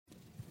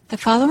The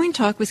following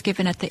talk was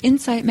given at the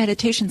Insight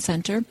Meditation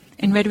Center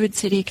in Redwood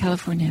City,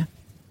 California.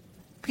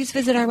 Please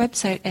visit our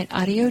website at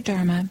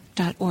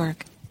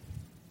audiodharma.org.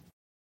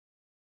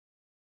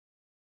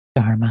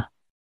 Dharma.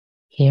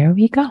 Here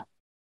we go.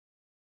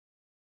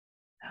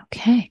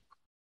 Okay.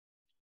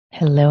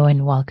 Hello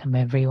and welcome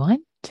everyone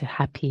to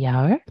Happy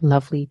Hour.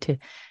 Lovely to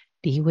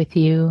be with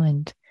you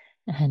and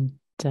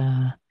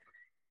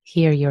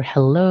hear your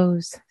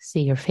hellos,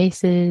 see your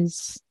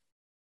faces.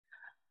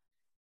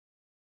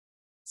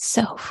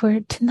 So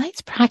for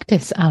tonight's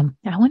practice, I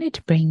wanted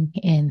to bring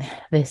in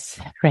this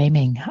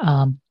framing,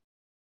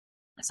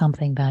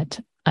 something that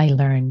I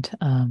learned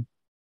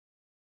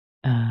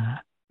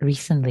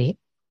recently.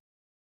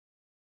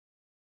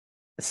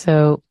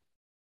 So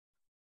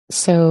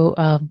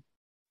and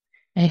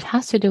it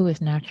has to do with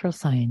natural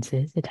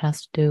sciences. It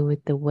has to do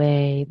with the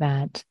way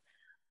that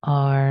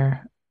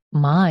our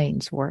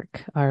minds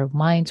work, our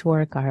brains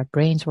work,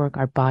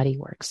 our body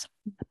works.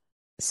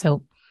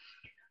 So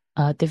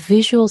the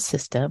visual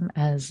system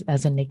as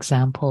an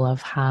example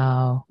of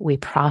how we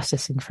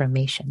process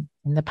information.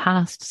 In the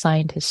past,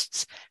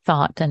 scientists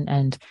thought,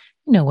 and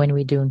when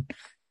we do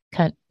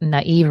kind of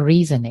naive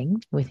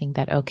reasoning, we think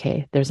that,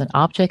 okay, there's an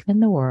object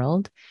in the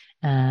world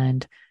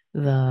and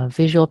the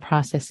visual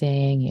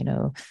processing,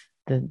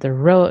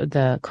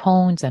 the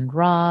cones and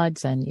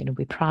rods, and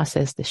we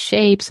process the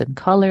shapes and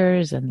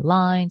colors and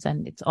lines,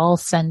 and it's all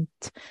sent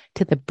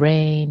to the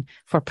brain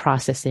for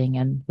processing,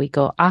 and we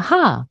go,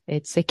 aha,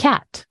 it's a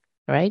cat,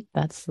 right?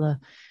 That's the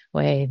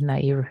way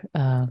naive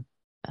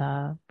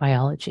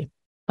biology.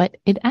 But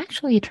it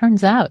actually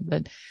turns out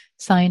that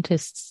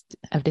scientists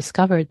have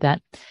discovered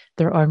that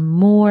there are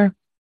more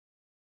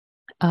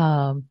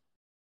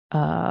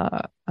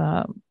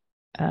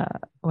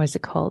what's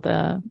it called?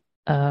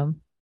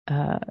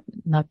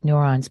 Not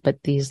neurons,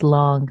 but these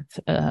long,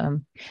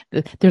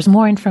 there's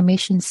more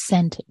information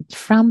sent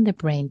from the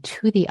brain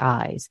to the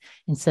eyes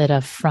instead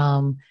of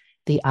from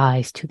the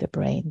eyes to the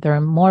brain. There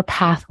are more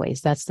pathways.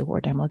 That's the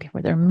word I'm looking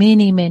for. There are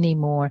many, many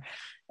more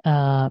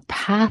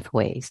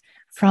pathways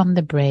from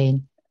the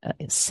brain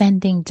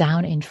sending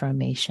down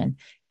information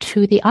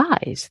to the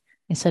eyes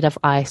instead of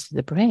eyes to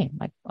the brain.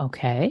 Like,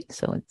 okay,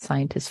 so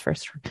scientists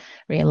first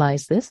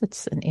realized this.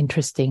 It's an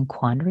interesting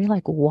quandary.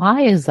 Like,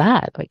 why is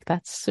that? Like,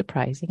 that's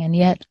surprising. And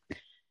yet,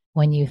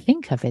 when you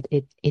think of it,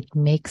 it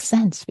makes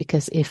sense,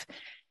 because if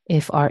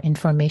our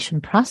information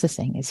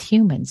processing as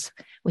humans,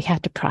 we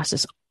had to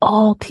process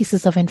all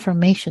pieces of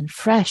information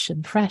fresh,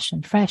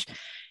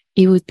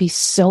 it would be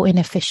so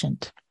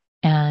inefficient.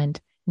 And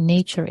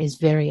nature is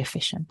very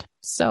efficient.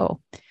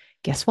 So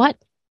guess what?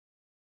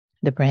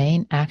 The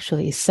brain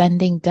actually is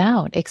sending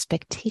down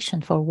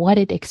expectation for what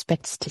it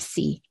expects to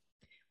see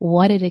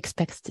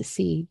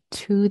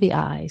to the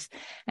eyes.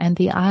 And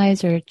the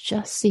eyes are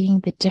just seeing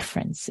the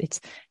difference.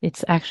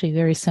 It's actually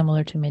very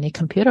similar to many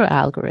computer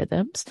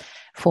algorithms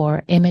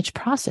for image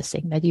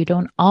processing, that you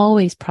don't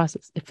always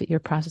process, if you're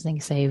processing,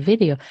 say, a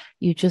video,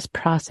 you just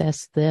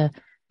process the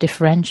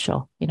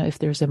differential. If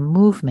there's a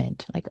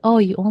movement, like, oh,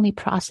 you only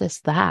process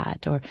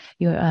that, or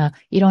you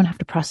don't have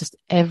to process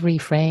every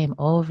frame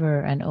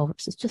over and over.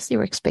 So it's just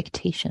your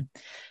expectation.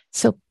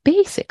 So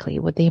basically,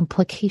 what the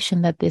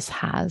implication that this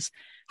has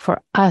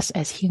for us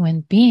as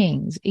human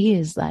beings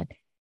is that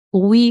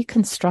we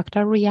construct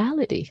our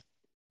reality.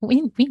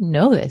 We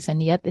know this,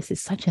 and yet this is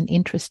such an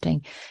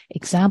interesting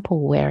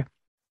example where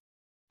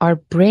our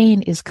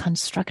brain is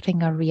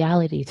constructing our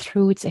reality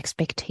through its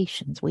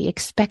expectations. We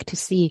expect to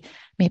see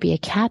maybe a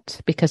cat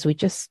because we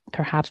just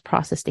perhaps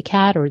processed a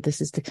cat, or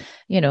this is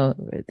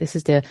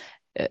the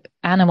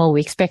animal we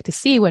expect to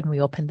see when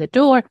we open the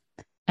door.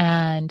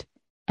 And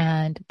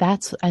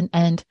that's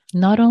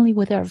not only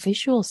with our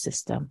visual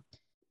system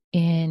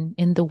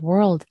in the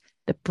world,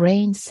 the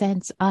brain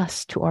sends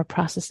us to our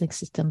processing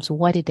systems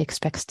what it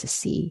expects to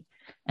see.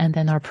 And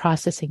then our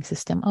processing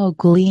system,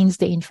 gleans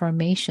the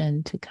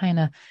information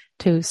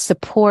to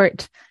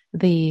support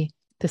the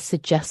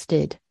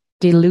suggested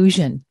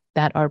delusion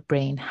that our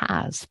brain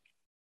has.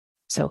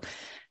 So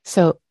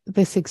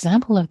this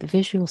example of the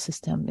visual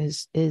system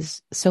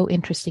is so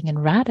interesting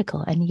and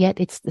radical, and yet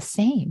it's the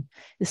same.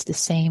 It's the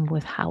same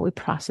with how we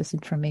process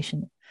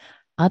information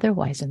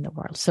otherwise in the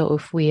world. So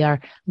if we are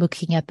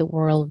looking at the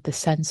world, the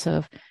sense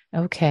of,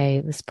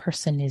 okay, this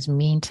person is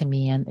mean to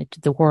me, and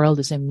the world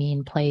is a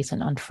mean place,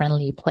 an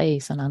unfriendly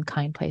place, an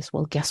unkind place.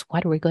 Well, guess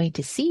what we're going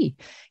to see?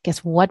 Guess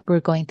what we're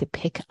going to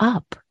pick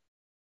up?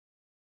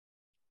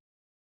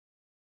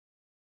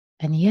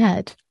 And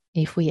yet,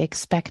 if we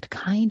expect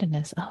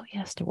kindness, oh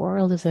yes, the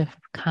world is a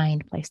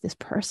kind place. This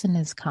person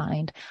is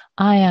kind.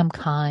 I am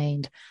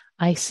kind.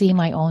 I see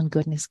my own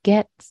goodness.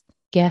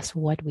 Guess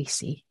what we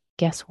see?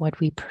 Guess what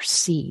we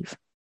perceive?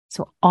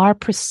 So our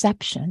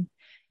perception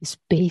is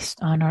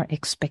based on our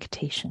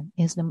expectation,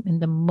 in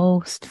the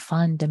most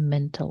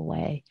fundamental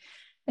way,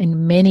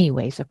 in many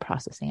ways of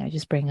processing. I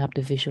just bring up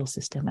the visual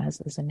system as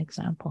an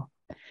example.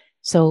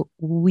 So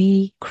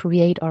we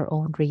create our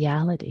own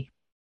reality.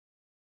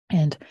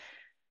 And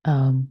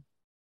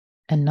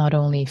not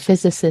only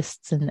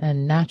physicists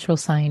and natural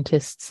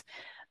scientists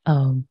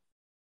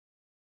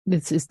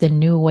this is the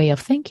new way of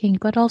thinking,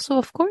 but also,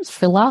 of course,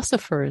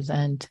 philosophers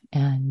and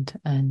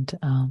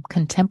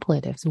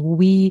contemplatives.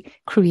 We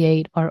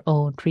create our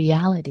own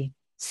reality.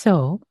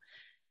 So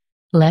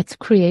let's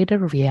create a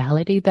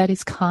reality that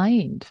is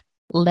kind.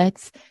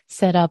 Let's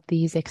set up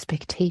these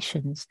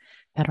expectations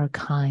that are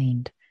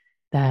kind,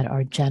 that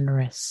are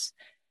generous,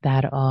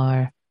 that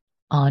are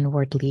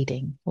onward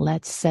leading.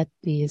 Let's set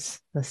these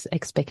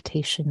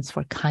expectations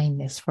for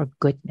kindness, for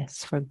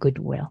goodness, for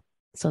goodwill.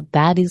 So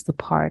that is the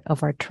part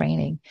of our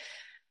training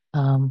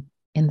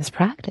in this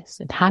practice.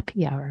 In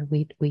happy hour,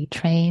 we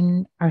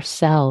train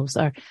ourselves,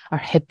 our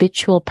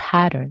habitual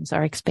patterns,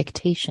 our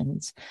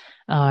expectations,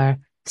 our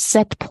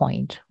set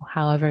point,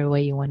 however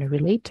way you want to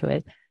relate to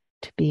it,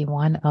 to be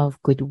one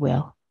of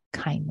goodwill,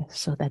 kindness,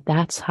 so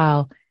that's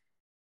how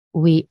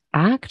we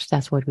act,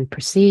 that's what we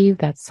perceive,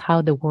 that's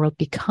how the world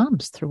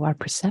becomes through our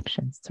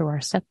perceptions, through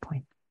our set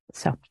point.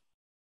 So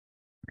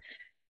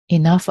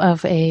enough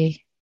of a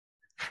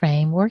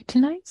framework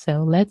tonight.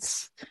 So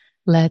let's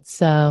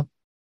set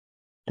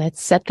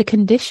the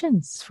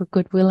conditions for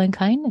goodwill and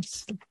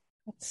kindness.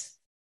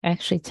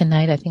 Actually,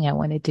 tonight, I think I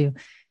want to do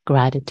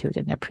gratitude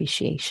and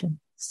appreciation,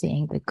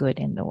 seeing the good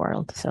in the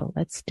world. So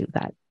let's do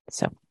that.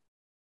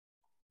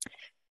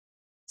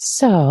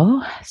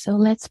 So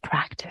let's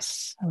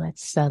practice.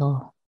 Let's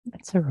settle.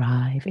 Let's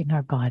arrive in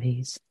our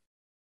bodies.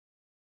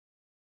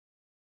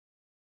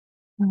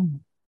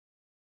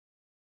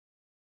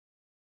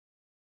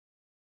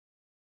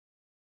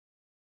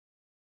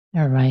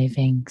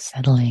 Arriving,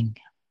 settling.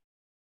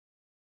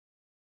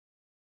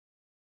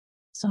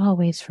 So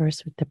always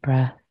first with the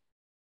breath,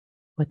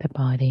 with the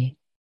body.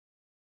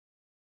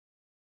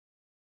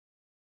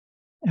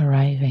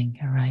 Arriving.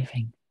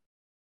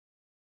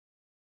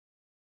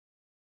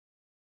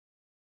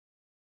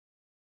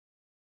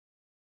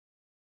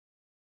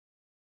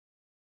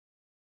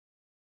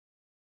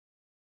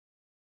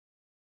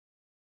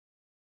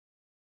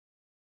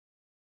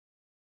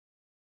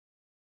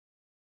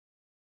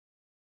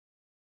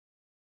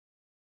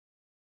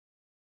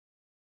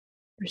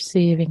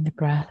 Receiving the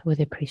breath with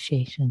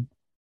appreciation.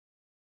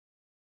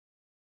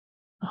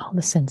 All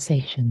the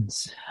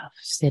sensations of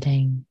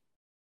sitting,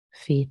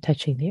 feet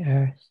touching the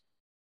earth,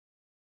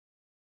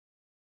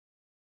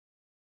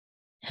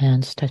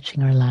 hands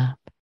touching our lap,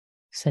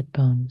 sit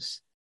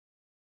bones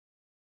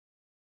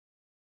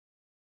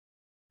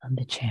on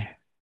the chair.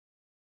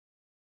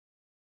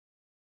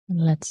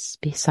 And let's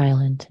be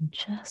silent and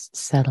just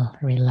settle,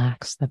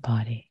 relax the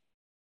body,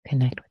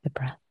 connect with the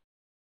breath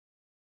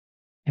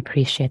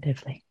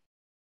appreciatively.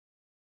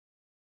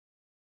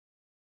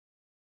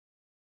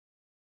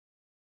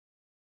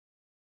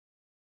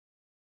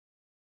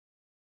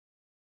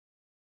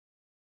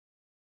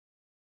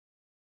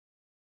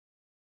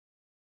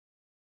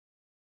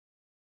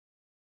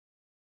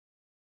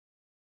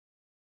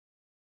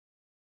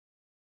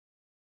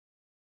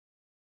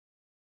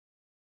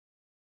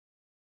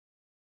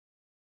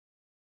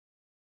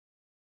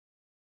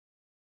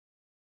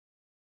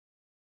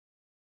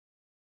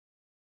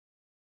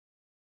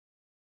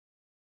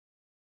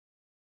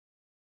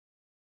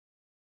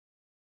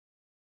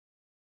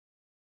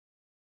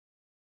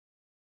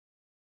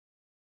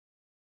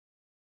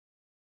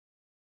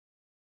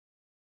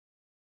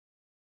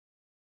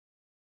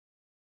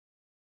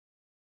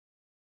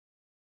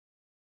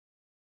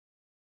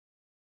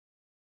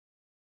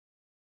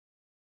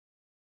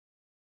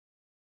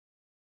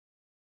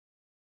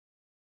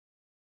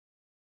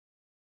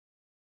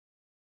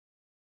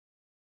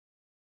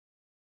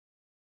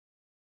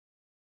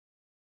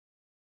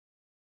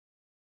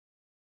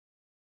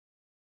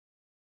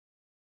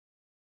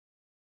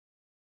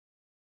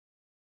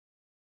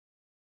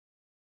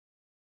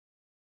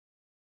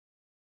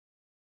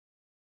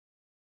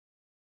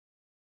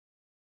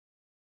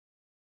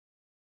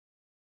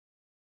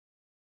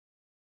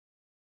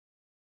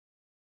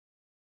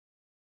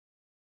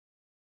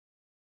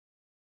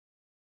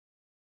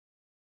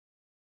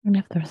 And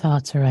if there are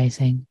thoughts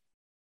arising,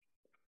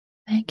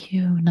 thank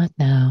you, not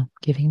now,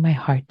 giving my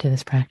heart to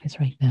this practice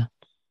right now.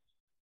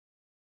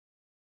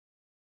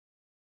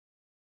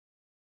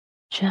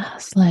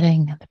 Just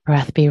letting the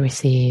breath be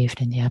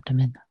received in the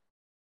abdomen.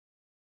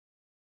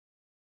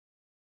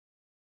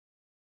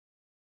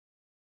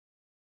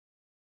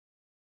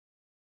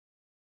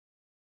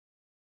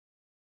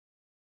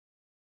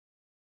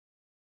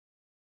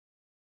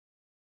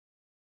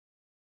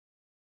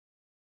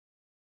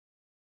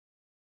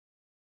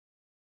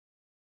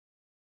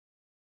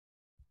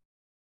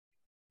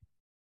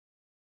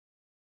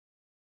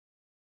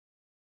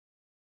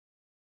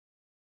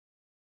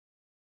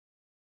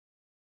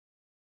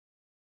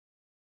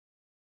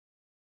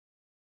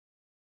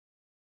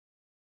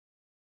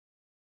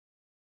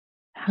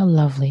 How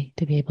lovely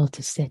to be able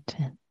to sit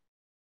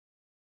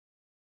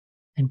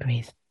and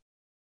breathe.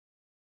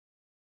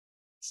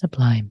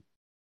 Sublime.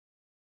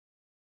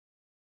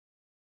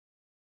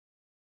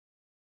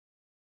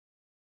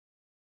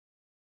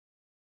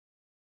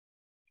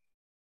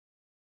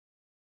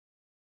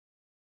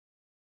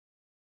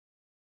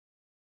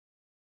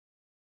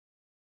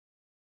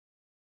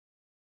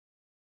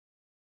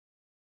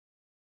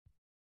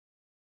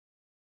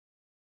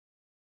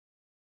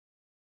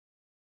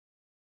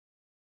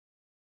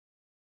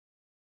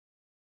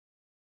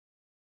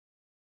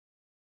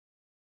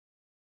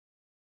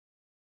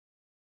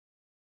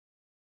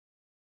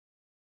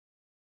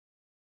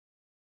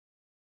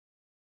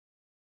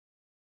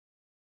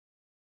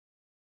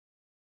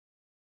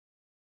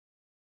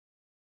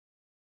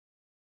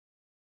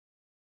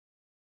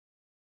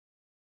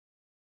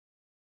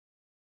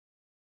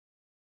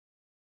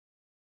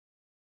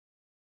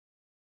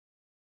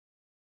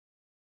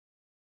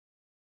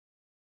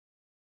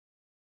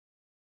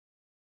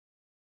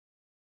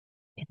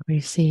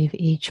 Receive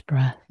each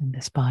breath in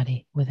this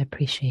body with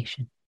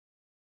appreciation,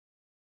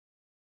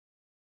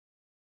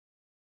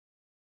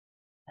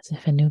 as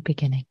if a new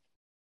beginning.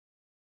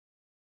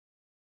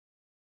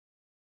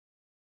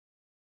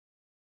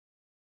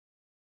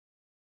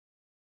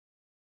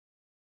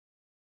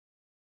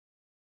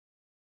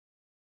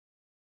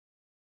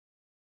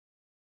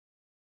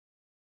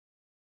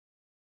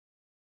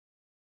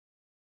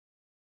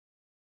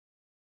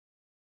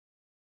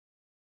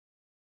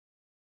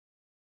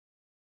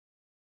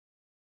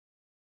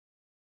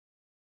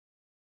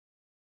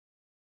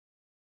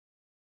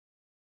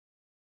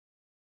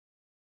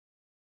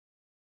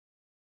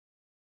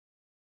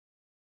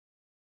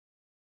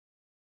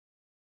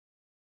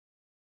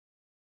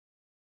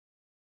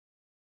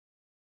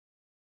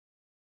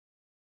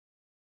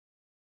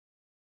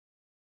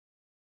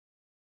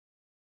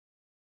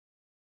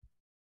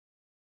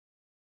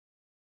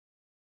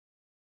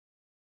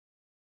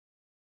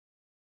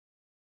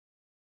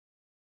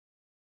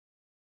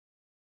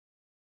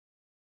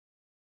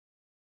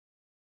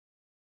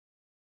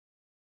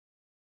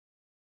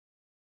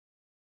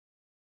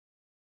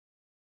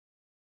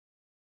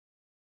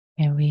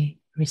 And we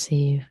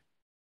receive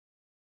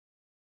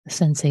the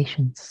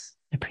sensations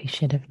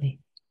appreciatively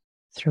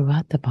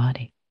throughout the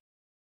body.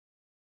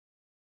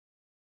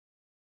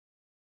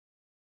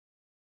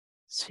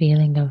 This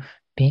feeling of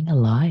being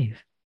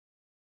alive.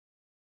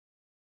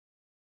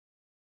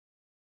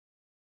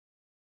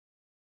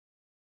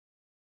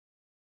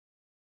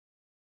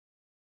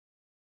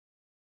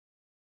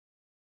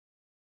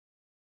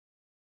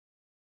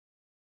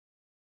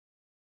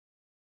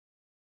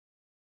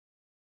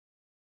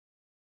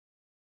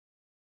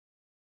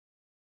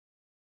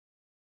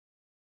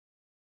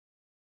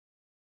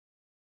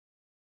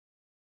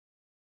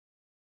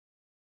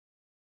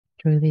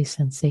 Through these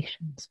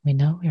sensations, we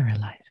know we're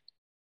alive.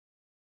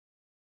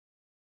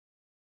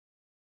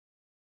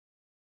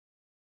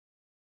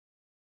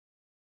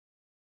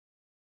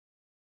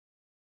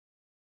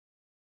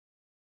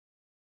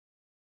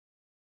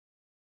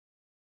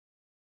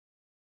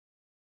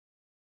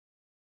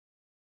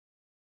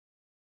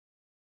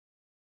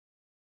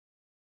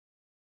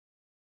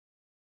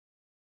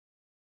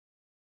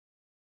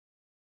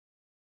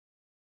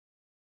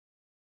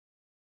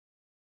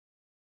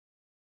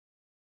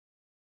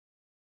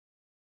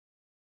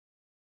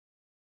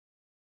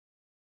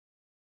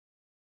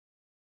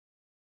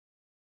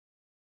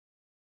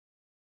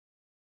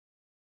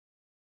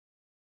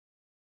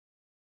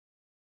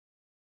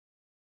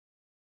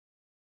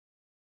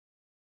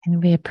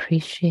 And we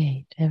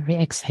appreciate every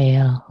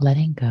exhale,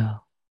 letting go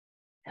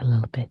a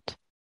little bit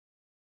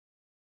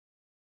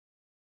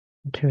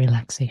into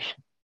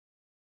relaxation.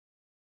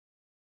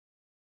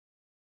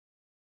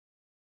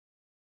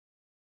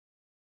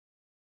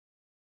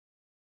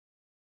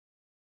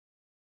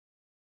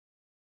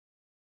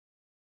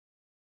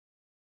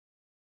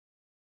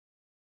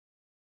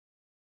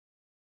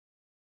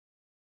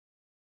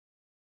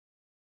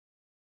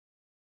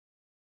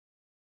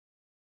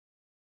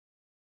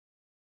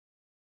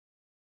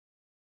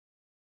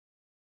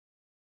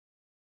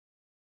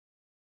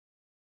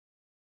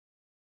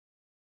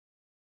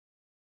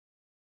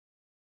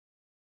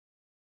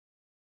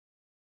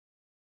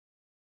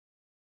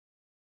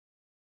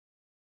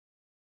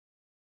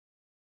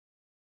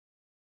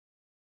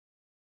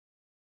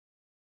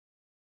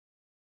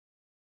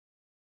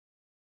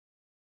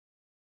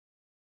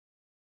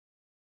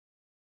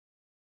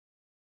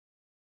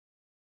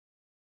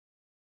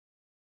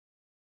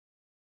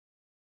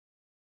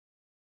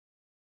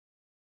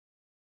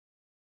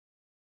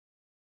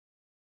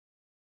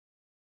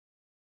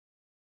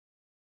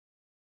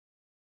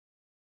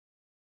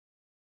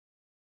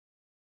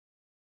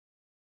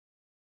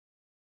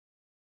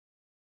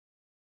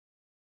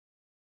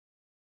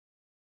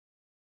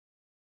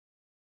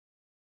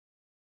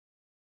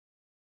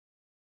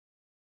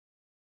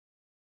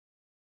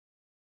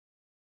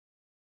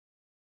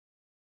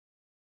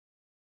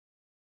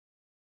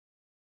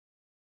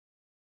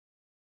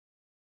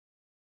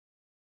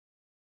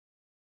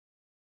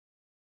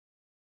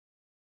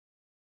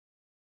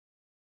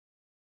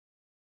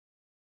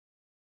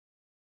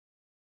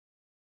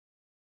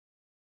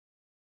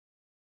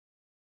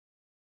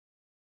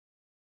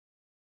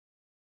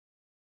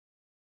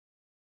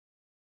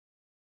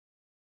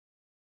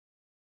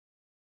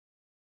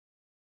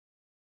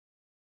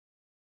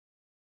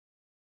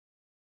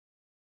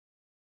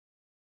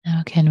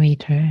 Now can we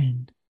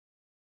turn,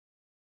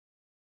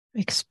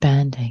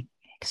 expanding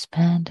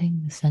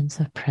the sense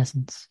of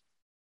presence,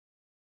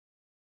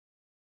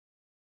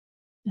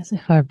 as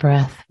if our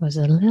breath was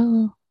a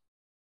little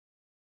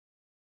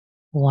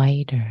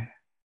wider,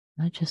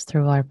 not just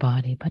through our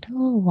body, but a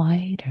little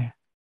wider.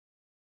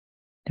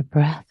 The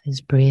breath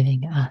is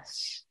breathing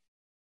us.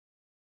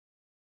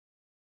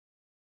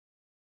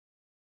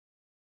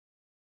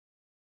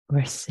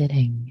 We're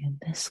sitting in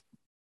this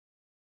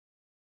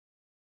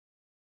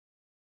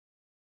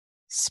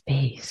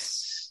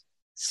space,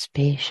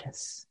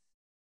 spacious,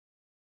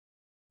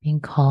 being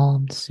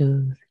calmed,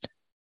 soothed,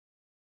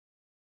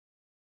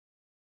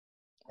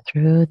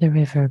 through the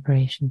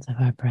reverberations of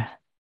our breath,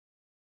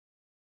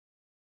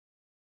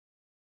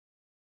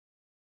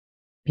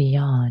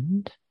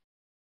 beyond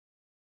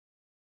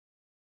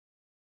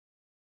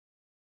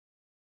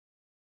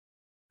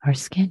our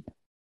skin.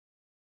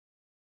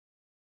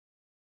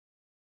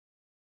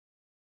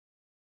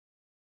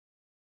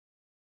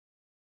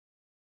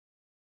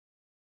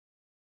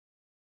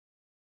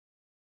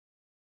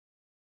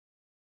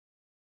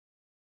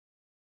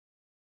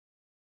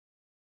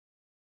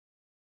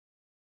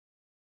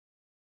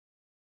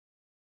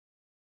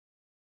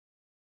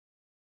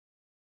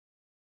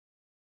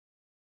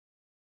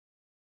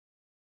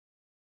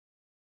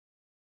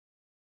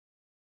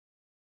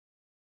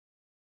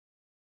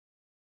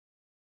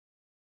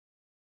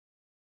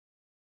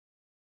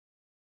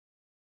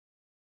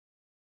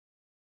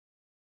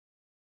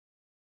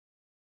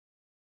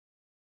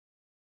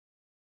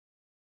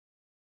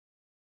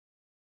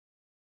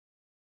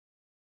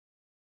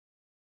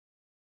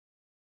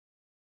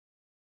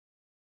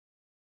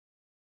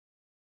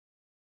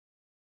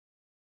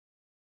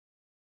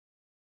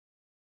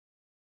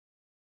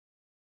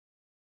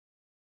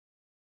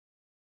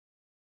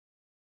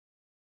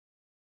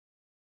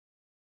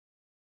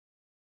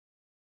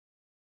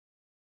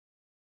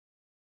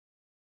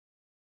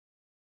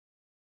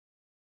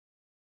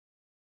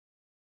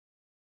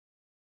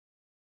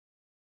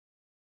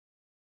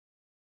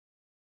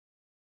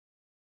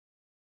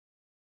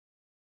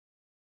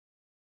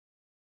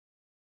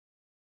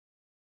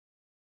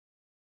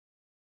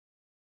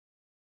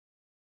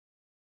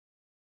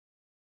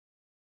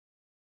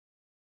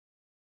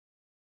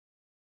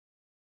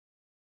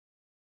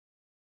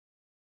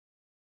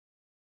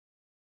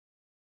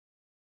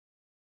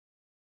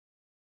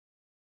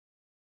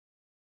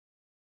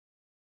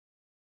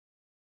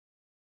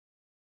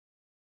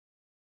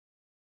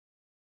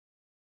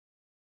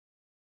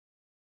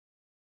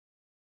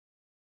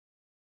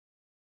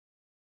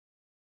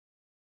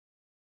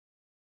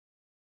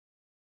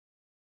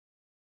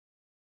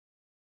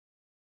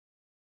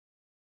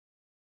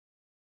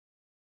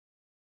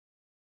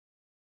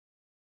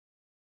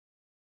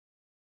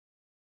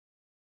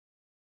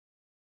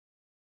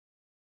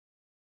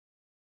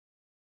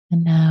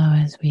 And now,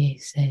 as we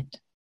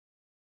sit,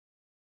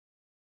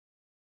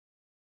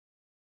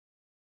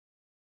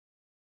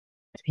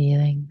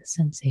 feeling the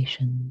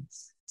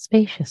sensations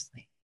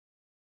spaciously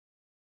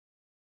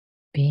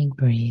being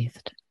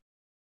breathed,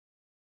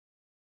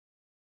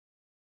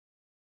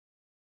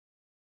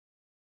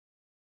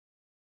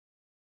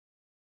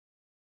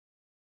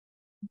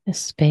 a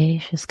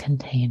spacious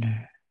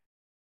container,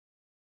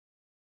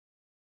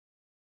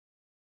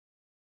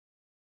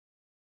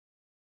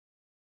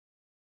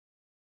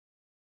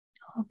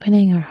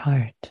 opening our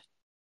heart,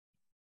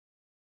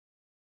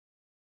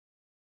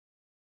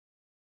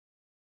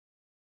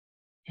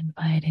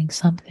 inviting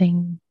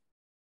something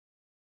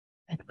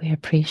that we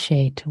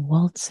appreciate to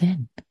waltz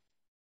in,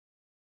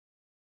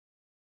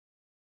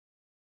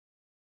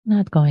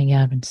 not going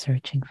out and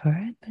searching for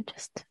it, but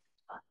just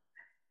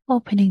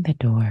opening the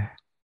door,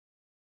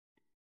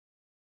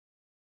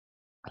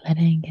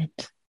 letting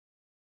it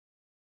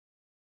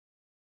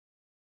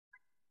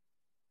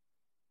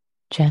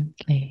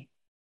gently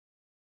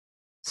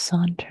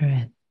saunter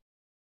in.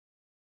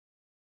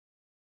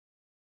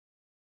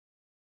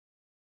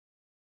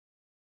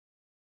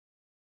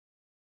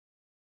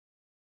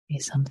 Be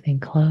something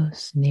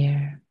close,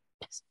 near,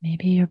 just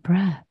maybe your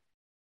breath,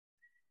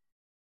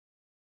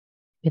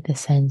 with a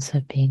sense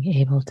of being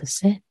able to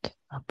sit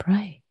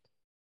upright.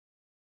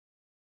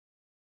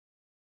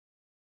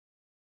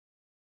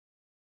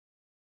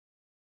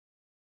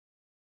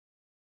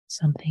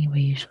 Something we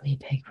usually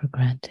take for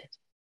granted.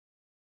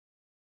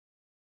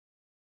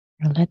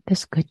 Or let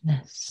this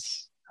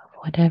goodness of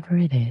whatever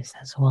it is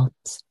has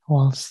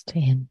waltzed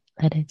in.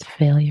 Let it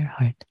fill your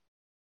heart.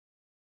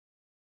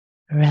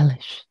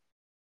 Relish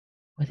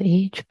with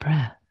each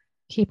breath.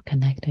 Keep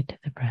connected to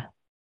the breath.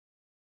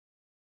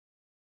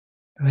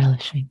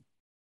 Relishing,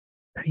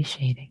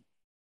 appreciating.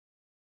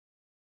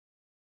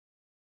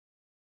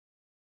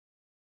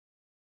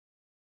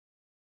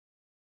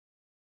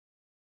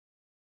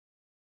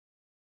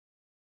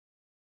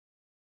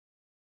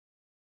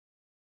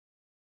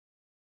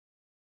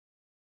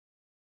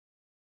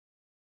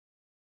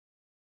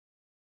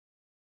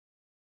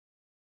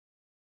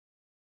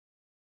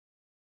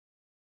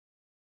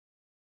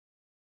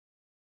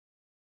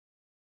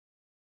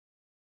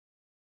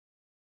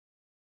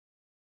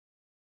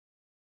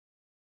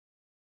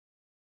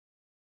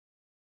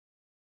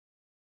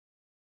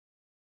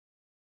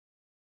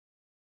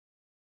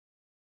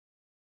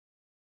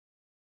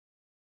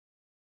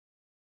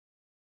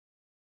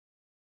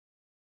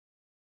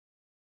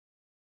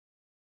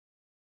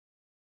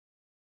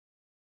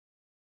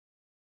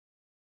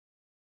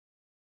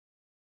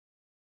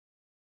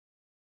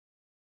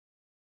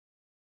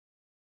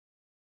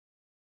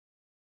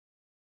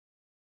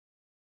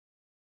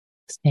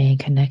 Staying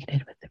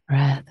connected with the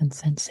breath and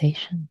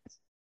sensations.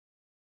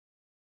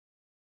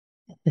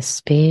 The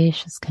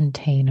spacious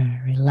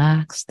container,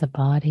 relax the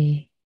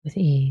body with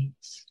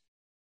ease.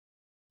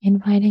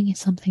 inviting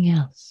something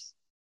else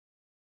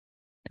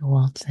to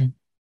waltz in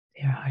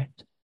your heart.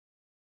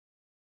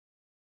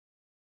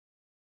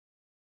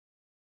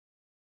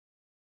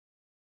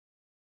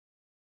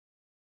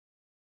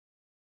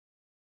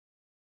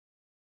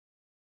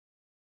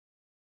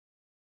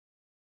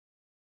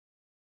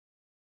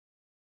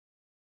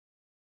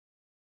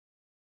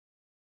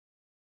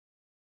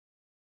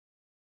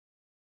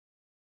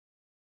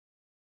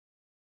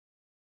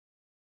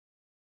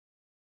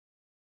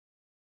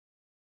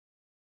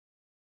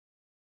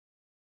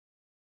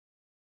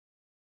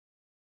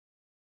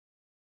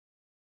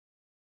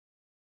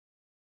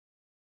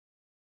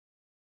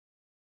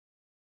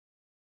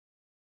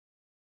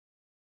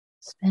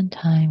 Spend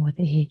time with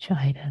each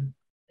item,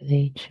 with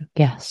each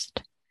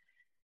guest,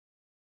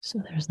 so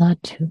there's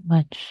not too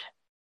much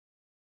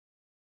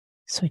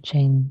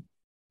switching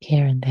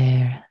here and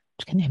there,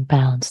 which can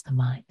imbalance the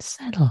mind.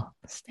 Settle,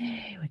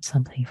 stay with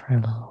something for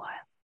a little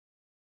while.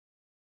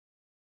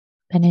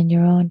 Then, in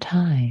your own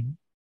time,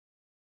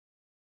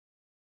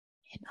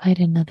 invite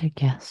another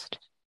guest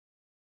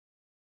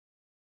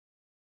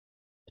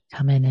to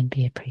come in and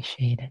be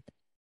appreciated.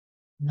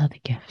 Another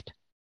gift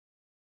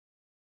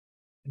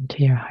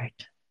into your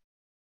heart.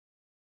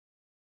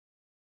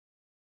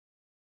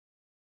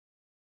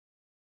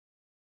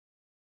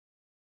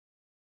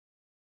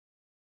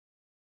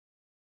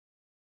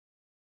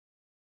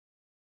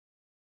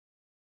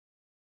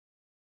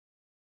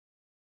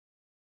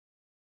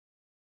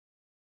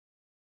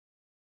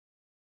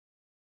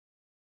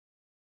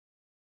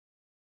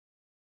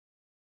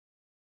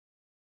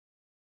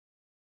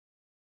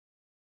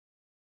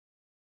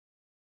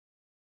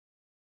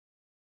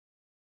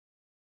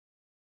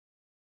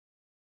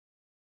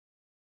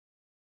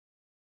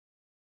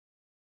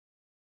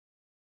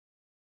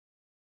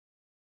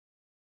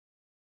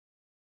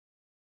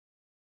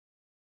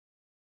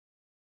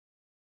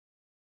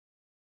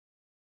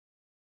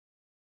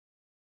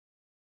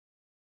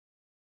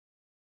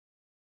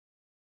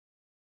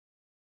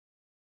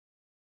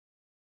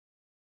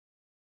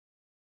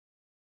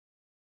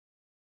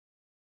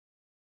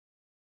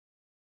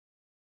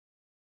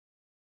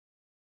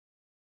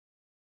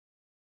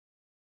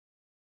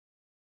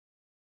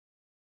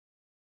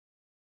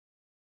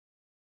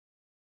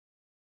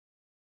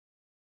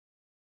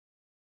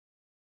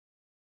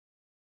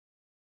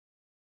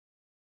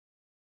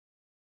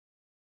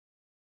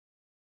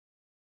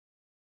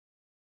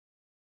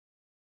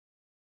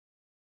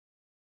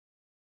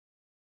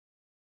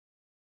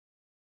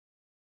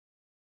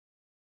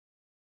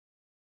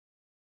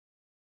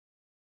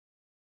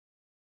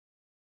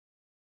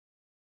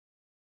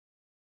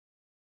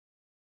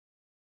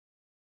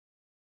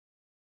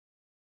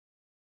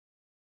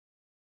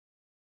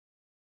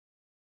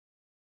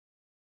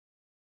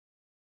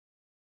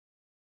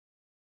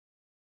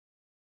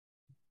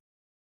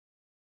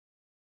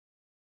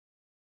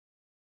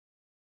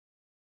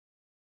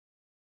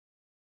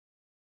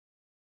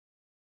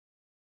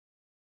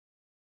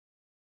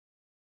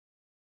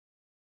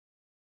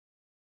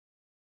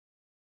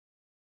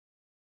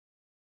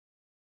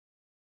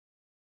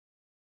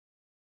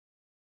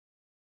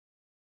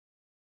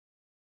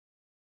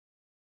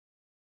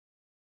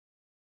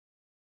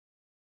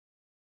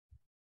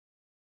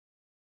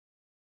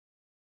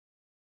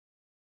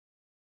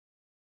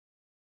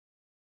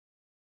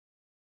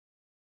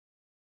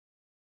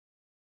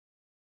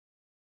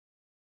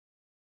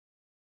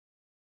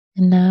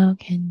 And now,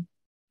 can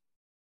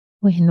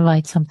we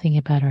invite something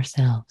about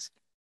ourselves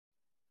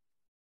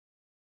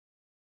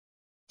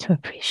to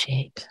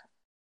appreciate?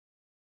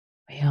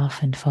 We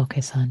often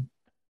focus on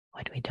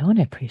what we don't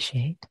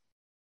appreciate.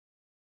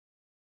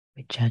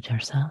 We judge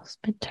ourselves,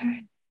 but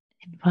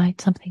invite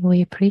something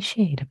we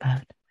appreciate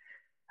about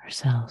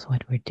ourselves,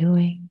 what we're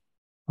doing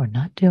or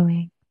not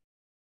doing.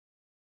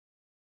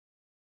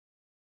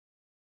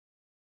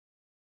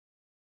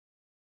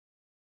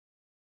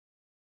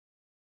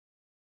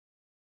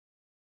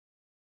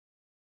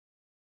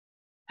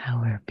 How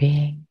we're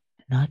being,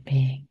 not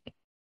being.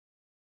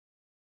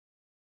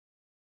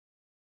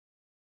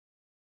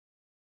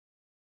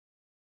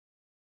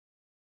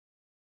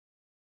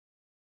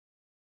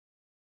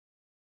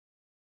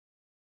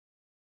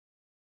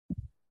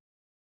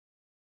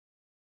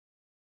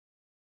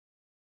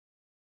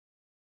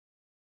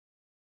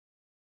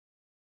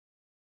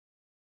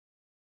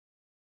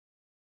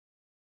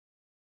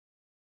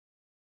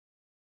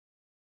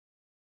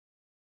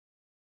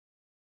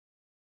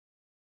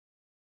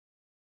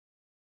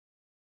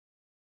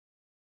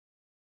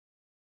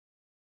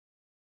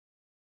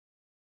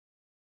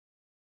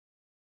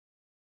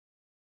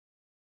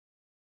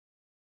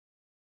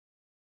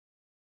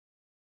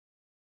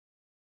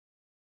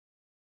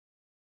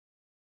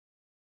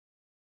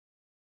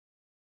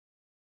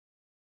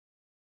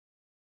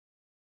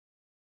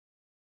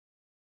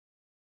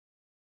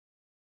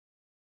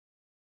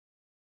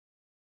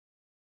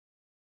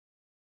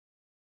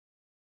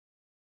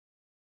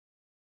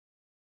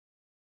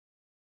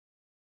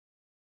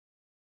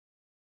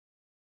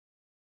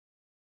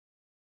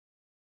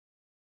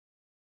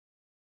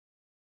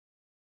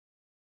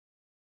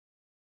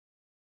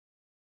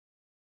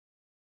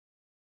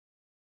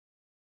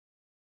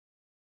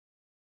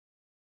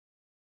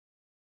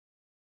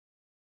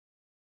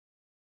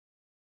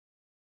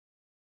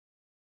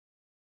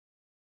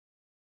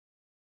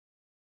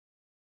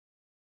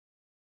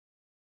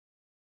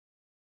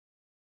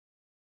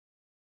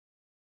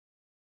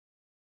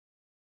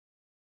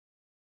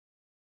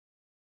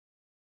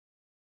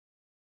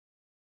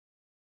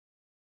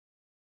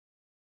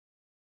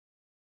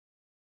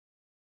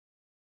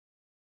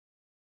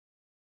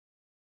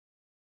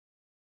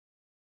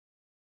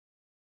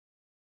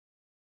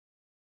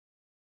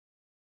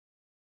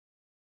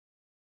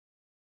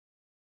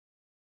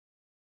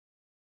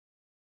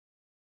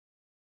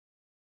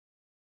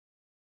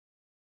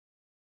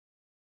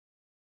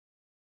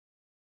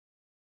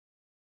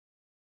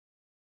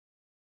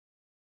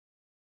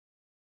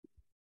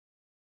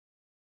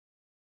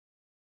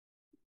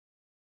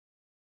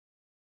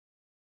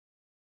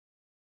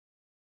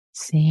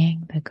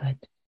 seeing the good.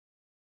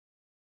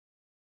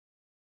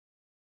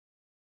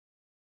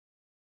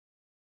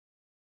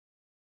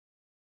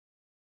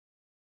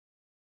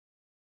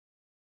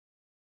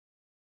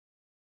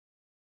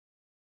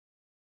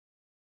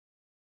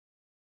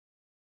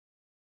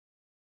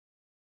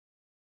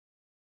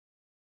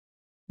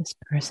 This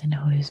person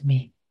who is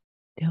me,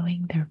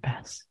 doing their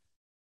best,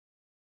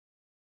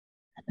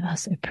 and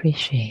us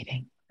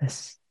appreciating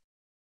this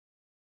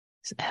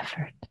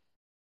effort.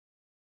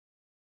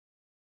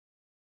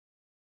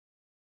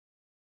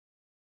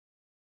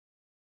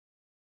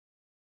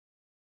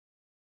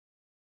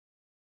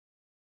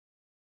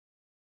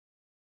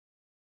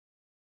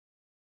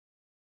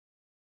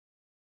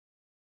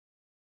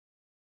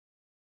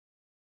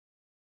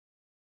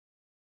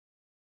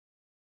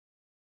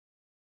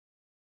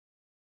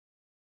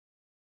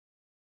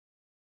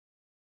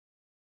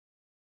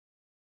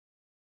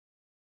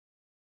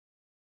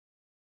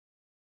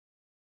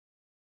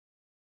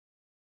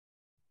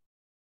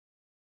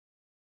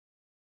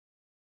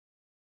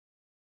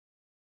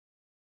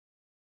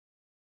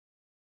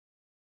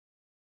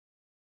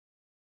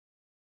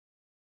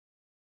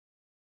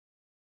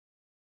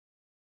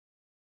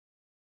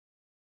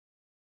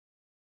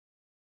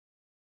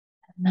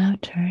 And now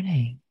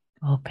turning,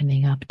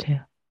 opening up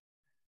to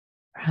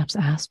perhaps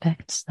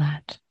aspects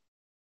that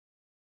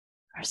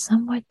are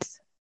somewhat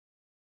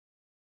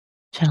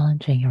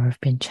challenging or have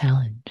been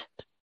challenged.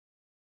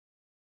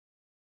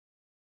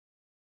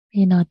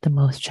 Maybe not the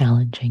most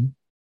challenging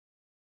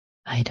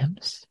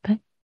items, but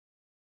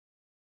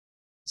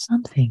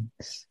some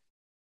things.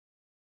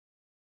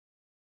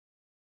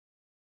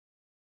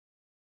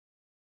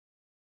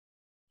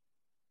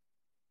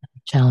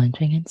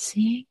 Challenging and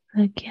seeing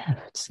the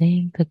gift,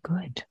 seeing the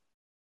good.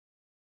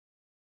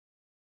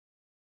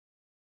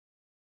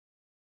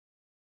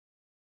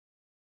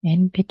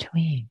 In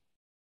between.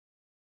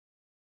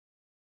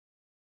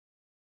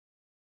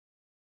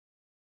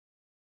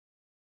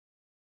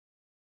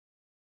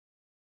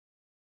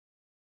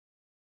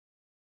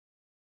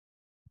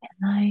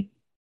 And I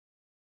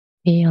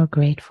feel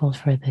grateful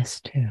for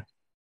this too.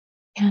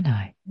 Can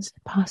I? Is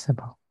it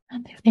possible?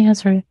 And if the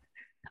answer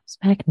comes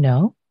back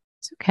no,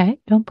 it's okay.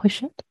 Don't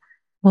push it.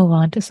 Move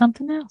on to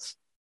something else.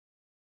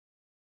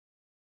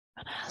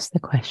 But ask the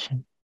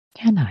question,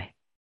 can I?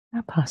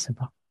 Not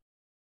possible.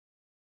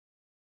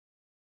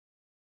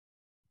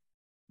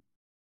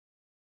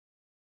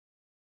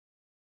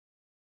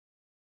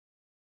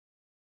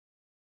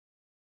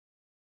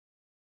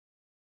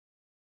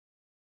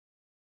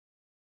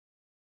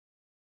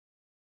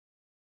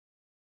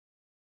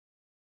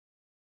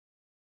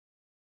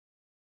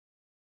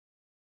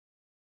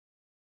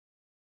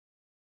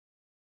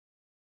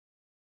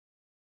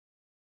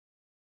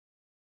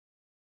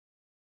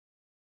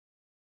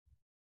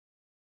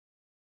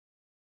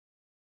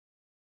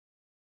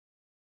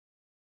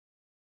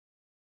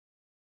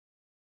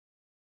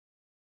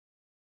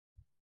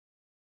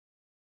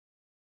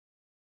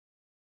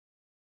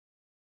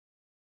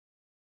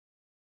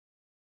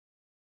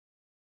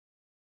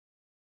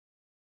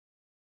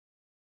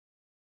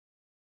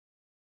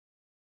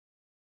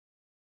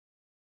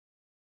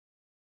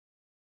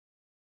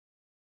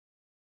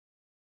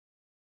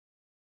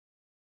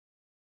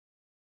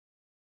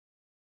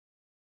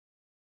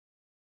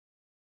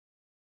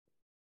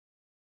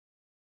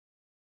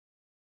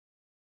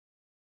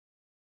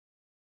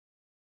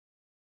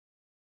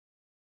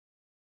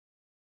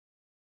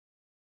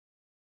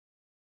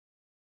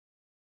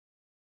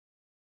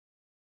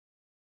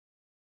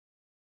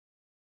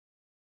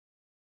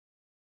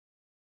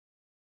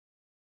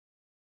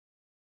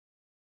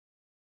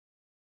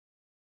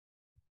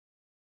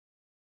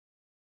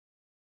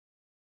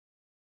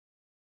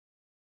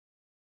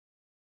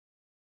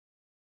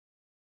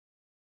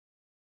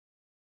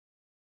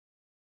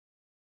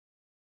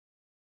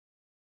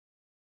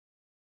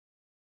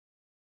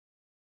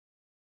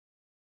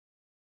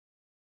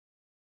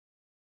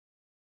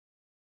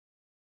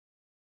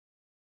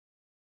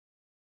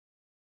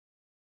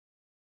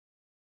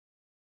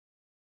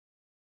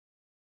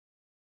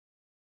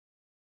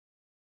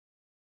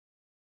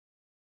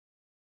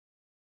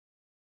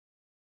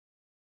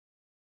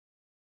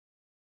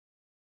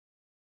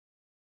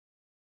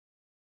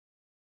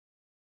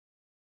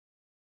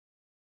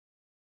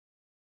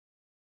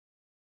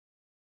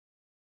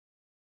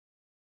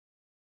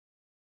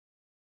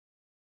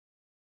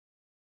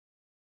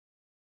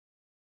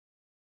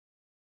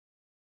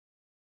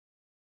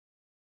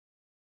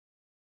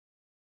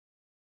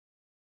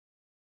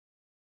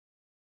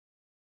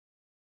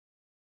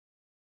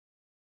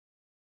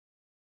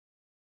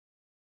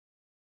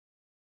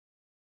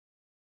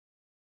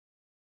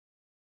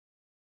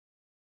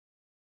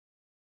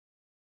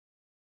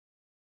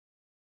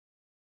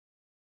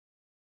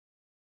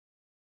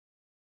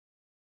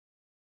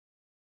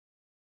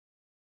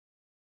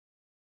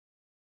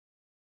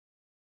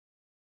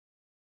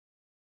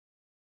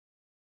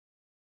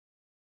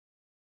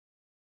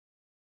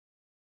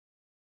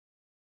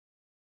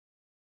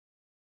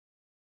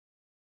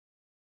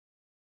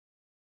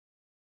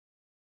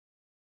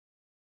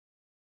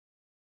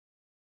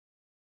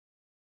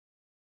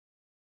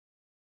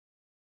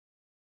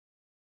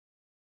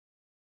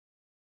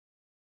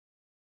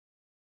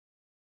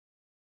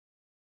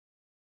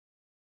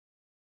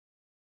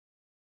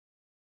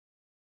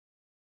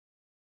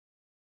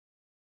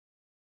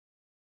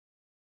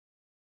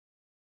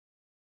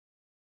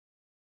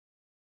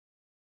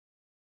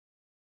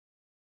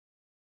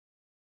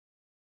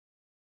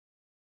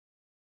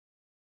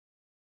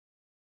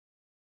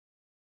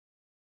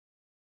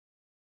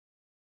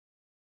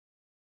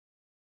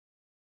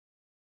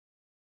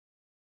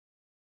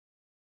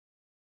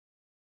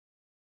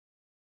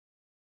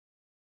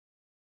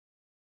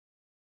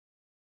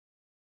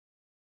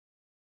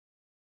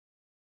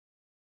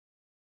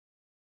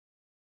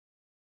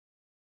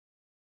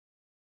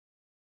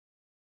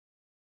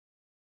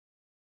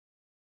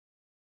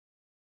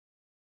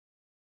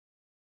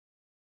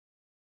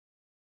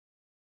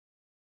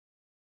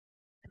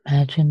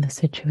 Imagine the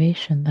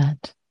situation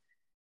that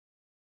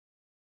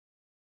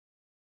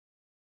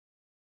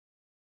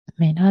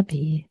may not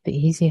be the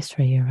easiest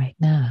for you right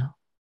now.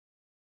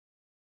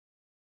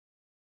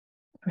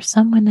 For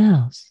someone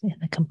else in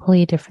a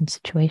completely different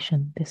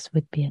situation, this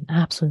would be an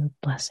absolute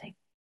blessing.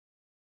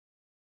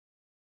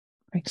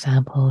 For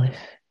example, if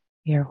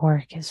your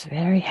work is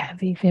very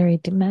heavy, very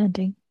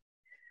demanding,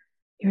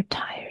 you're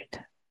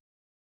tired.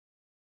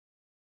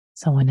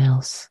 Someone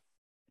else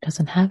who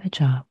doesn't have a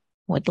job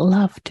would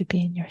love to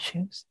be in your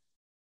shoes.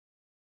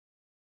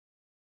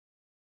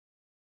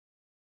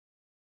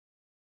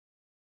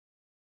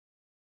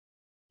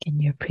 Can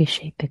you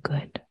appreciate the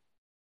good?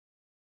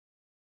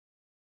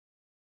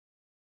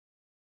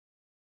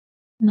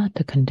 Not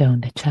to condone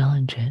the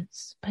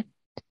challenges, but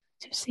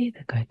to see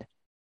the good.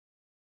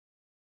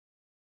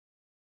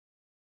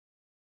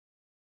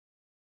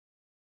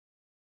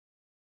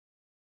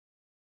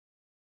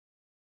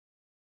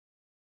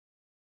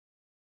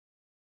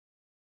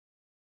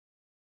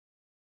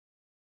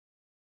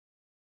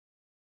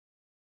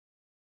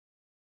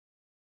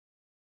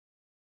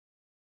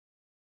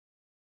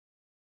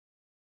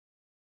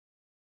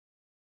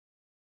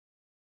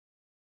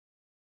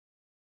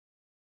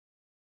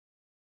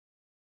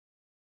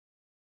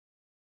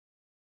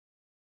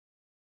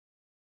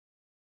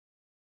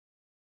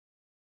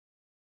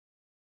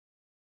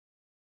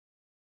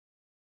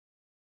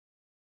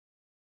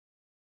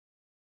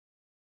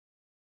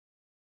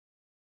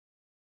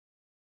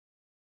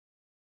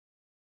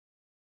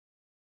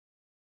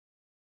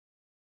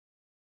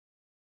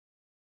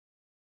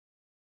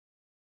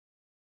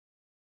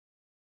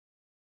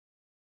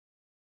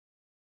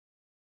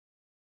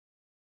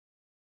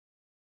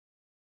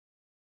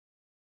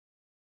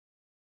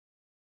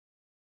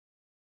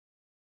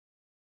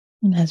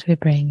 And as we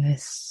bring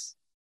this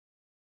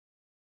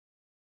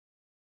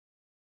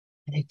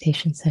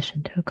meditation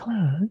session to a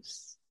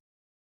close,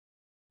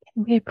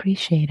 can we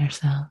appreciate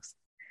ourselves?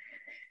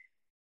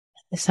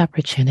 This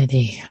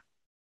opportunity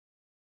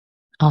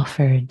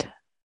offered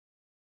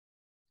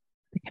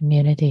the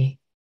community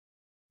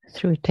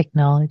through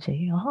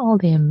technology, all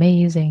the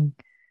amazing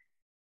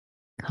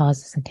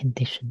causes and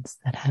conditions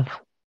that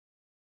have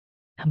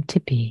come to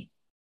be.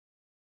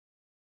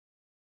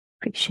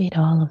 Appreciate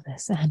all of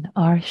this and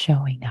are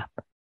showing up.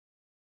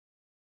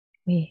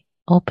 We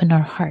open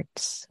our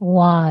hearts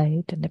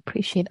wide and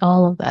appreciate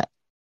all of that.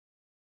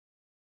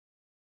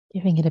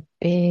 Giving it a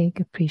big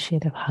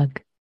appreciative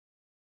hug.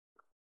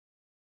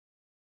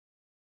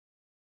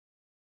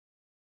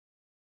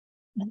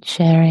 And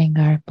sharing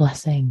our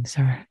blessings,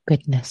 our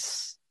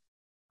goodness,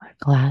 our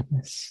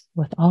gladness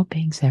with all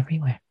beings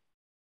everywhere.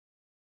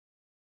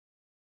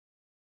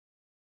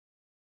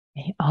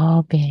 May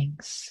all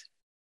beings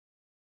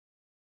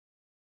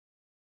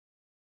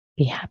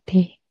be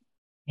happy.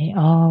 May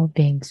all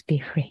beings be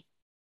free,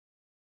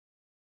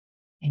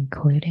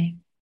 including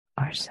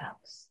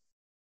ourselves.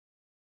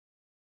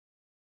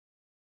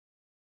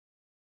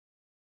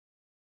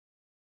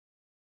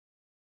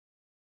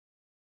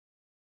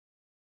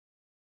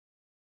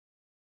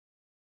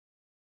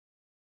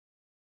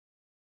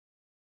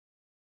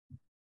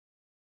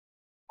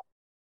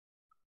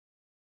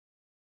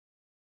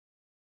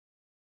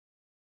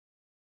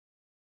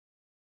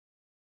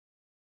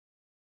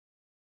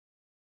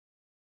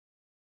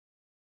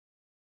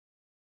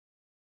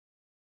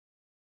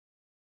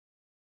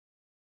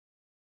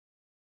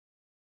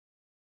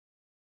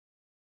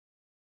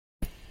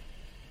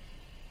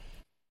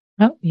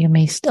 Oh, you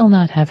may still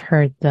not have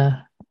heard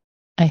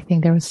I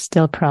think there was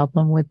still a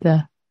problem with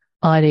the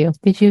audio.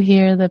 Did you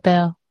hear the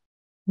bell?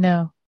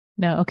 No.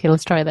 No. Okay,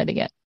 let's try that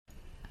again.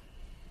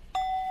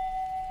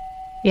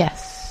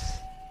 Yes.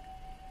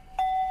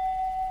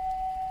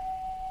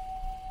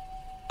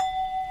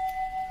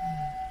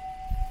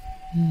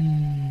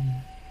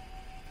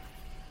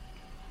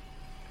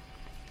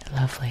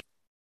 Lovely.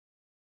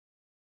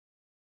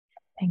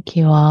 Thank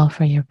you all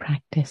for your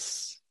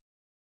practice.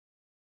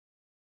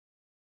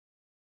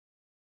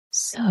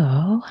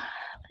 So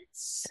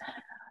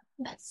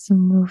let's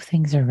move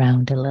things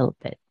around a little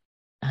bit.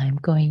 I'm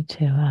going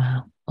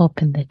to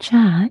open the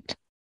chat,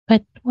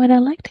 but what I'd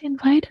like to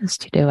invite us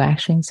to do,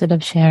 actually, instead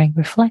of sharing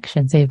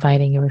reflections,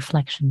 inviting your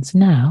reflections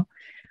now,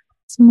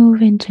 let's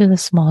move into the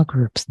small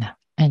groups now,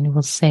 and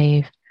we'll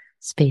save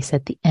space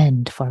at the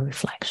end for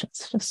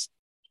reflections. Just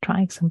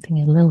trying something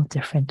a little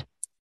different.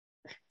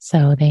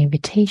 So the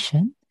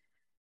invitation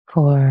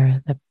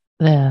for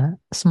the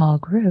small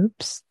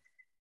groups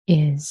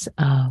is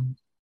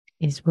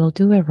we'll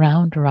do a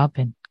round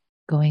robin,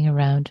 going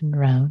around and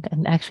around.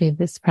 And actually,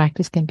 this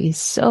practice can be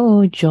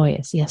so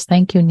joyous. Yes,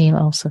 thank you, Neil,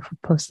 also for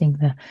posting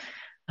the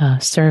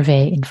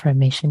survey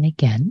information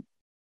again,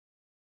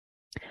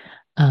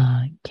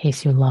 in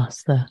case you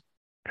lost the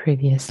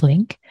previous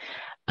link.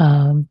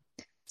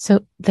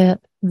 So the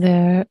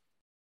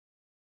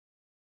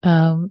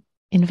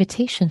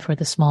invitation for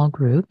the small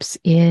groups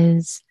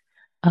is,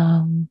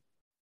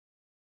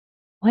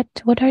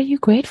 what are you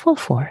grateful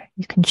for?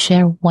 You can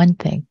share one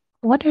thing.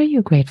 What are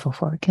you grateful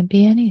for? It can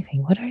be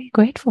anything. What are you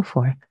grateful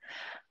for?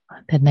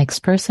 The next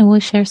person will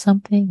share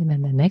something, and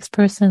then the next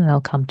person,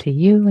 they'll come to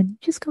you, and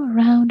just go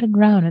around and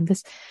round. And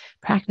this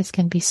practice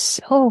can be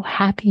so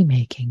happy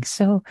making.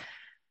 So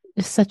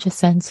there's such a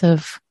sense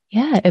of,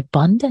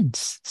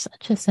 abundance,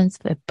 such a sense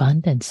of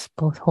abundance,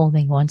 both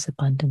holding one's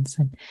abundance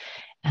and,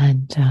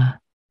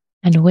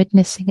 and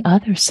witnessing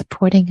others,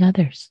 supporting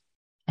others.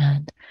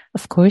 And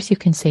of course, you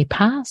can say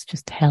pause,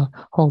 just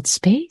hold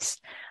space,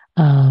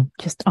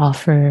 just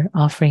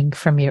offering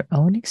from your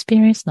own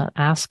experience, not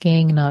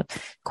asking, not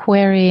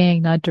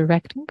querying, not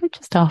directing, but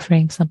just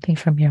offering something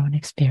from your own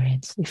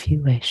experience if you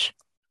wish.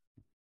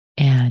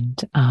 And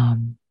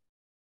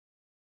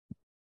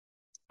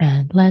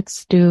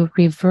let's do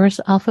reverse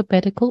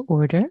alphabetical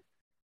order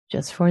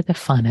just for the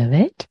fun of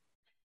it.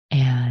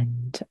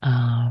 And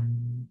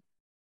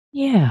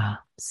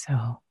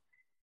so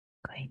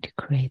going to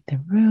create the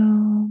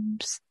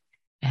rooms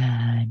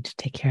and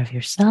take care of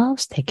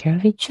yourselves, take care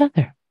of each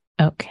other.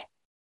 Okay.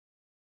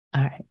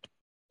 All right.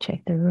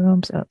 Check the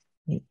rooms. Oh, let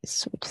me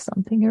switch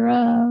something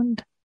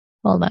around.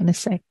 Hold on a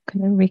sec.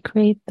 Can I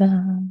recreate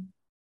them?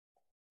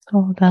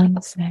 Hold on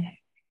a sec.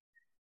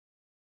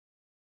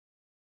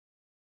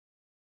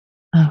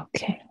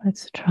 Okay,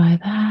 let's try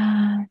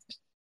that.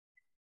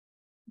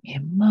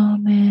 Give me a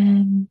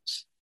moment.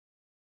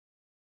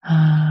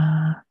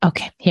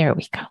 Okay, here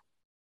we go.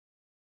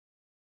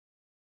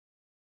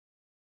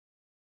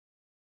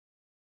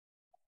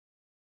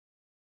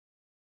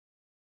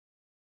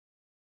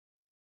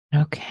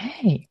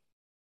 Okay,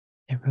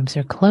 the rooms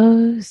are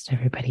closed.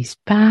 Everybody's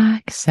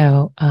back.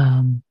 So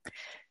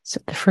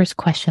the first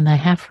question I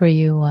have for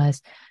you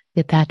was,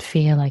 did that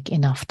feel like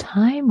enough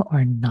time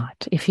or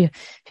not? If you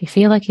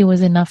feel like it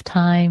was enough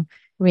time,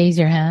 raise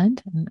your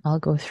hand and I'll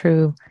go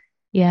through.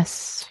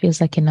 Yes, feels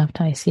like enough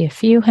time. I see a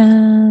few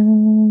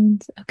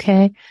hands.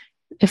 Okay.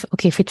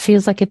 If it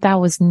feels like that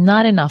was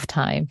not enough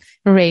time,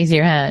 raise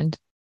your hand.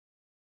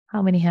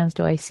 How many hands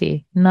do I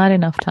see? Not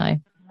enough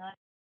time.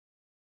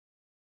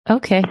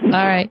 Okay. All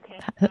right.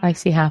 I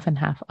see half and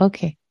half.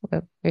 Okay.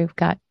 We've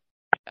got,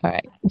 all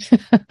right.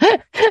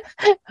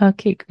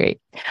 Okay, great.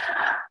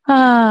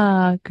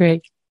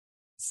 Great.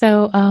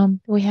 So,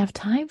 we have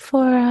time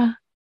for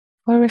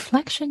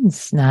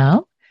reflections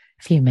now.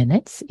 A few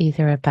minutes,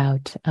 either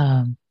about,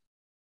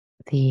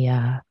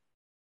 the,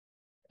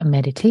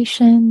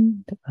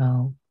 meditation,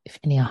 if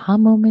any aha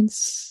moments,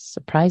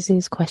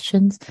 surprises,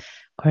 questions,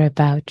 or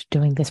about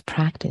doing this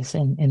practice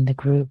in the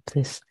group,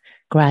 this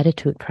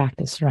gratitude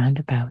practice around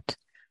about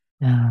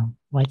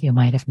what you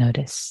might have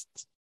noticed.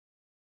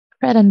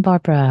 Fred and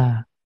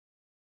Barbara.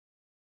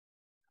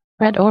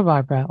 Fred or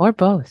Barbara, or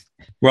both.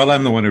 Well,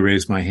 I'm the one who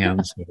raised my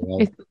hand, so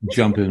I'll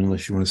jump in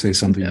unless you want to say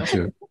something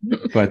too.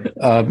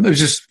 But I was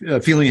just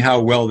feeling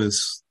how well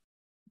this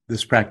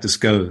practice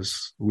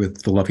goes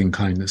with the loving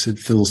kindness. It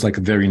feels like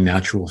a very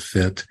natural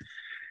fit.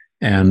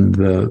 And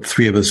the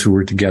three of us who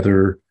were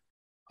together,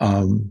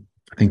 I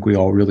think we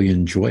all really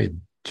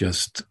enjoyed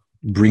just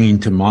bringing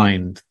to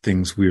mind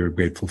things we were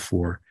grateful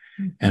for.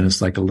 Mm-hmm. And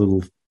it's like a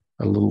little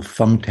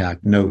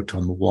thumbtack note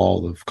on the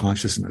wall of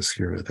consciousness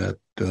here that,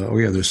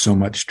 there's so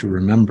much to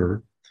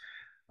remember.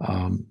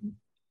 And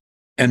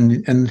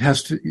you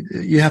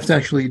have to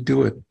actually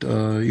do it.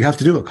 You have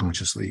to do it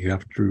consciously. You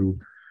have to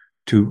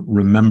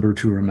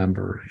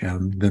remember.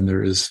 And then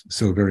there is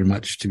so very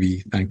much to be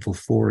thankful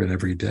for in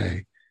every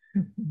day.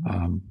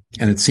 Mm-hmm.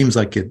 And it seems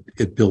like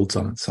it builds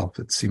on itself.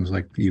 It seems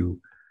like you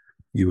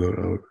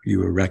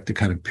erect a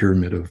kind of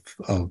pyramid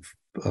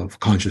of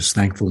conscious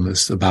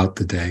thankfulness about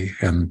the day,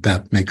 and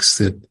that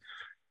makes it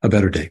a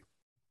better day.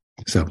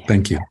 So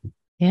thank you.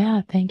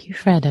 Yeah, thank you,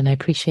 Fred. And I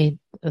appreciate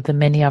the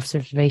many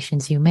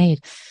observations you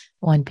made.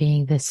 One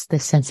being this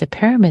sense of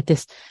pyramid,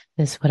 this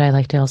what I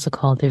like to also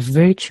call the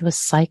virtuous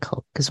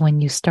cycle. Because when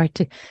you start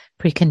to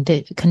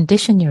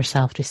condition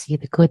yourself to see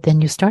the good, then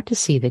you start to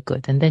see the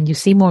good, and then you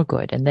see more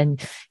good, and then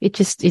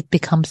it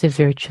becomes a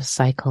virtuous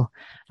cycle.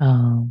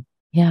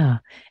 Yeah.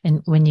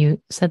 And when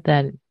you said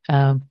that,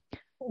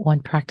 one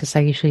practice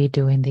I usually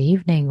do in the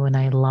evening when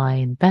I lie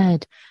in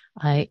bed,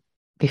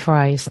 before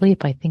I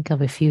sleep, I think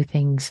of a few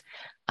things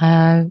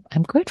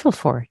I'm grateful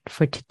for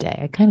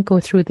today. I kind of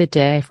go through the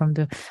day from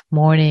the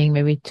morning,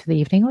 maybe to the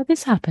evening. Oh,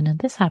 this happened and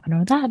this happened,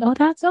 or that. Oh,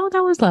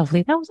 that was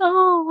lovely. That was,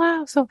 oh,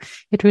 wow. So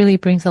it really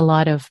brings a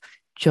lot of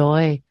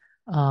joy,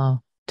 to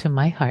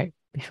my heart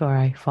before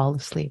I fall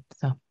asleep.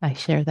 So I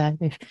share that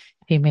if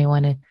you may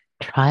want to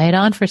try it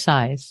on for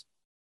size.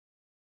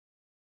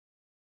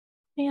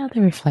 Any other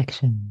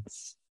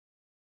reflections?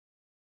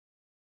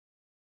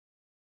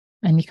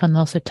 And you can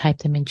also type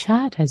them in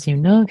chat. As you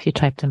know, if you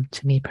type them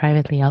to me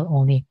privately, I'll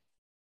only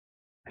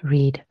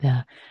read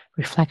the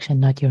reflection,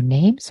 not your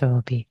name. So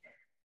it'll be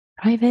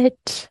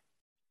private.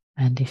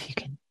 And if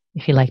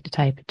you like to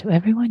type it to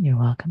everyone, you're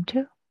welcome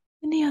to.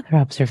 Any other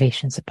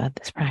observations about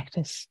this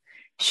practice?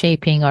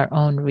 Shaping our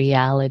own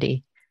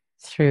reality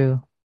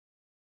through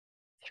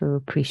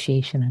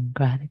appreciation and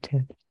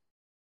gratitude.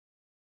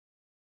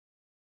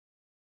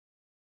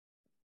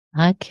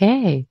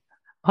 Okay.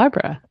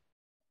 Barbara.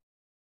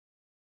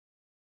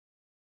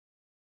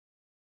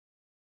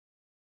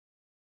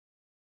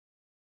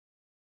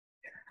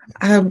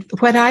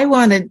 What I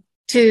wanted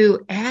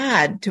to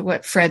add to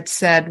what Fred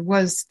said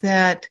was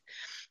that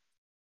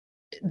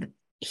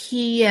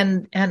he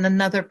and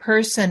another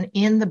person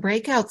in the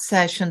breakout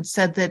session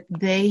said that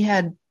they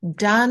had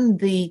done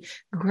the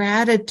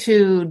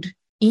gratitude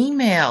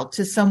email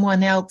to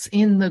someone else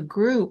in the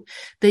group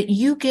that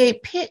you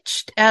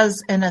pitched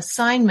as an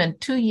assignment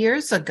 2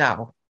 years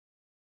ago.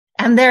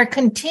 And they're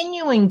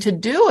continuing to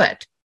do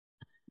it.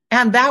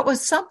 And that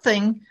was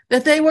something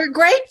that they were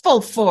grateful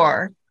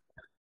for.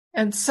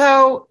 And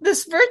so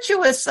this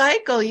virtuous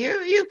cycle,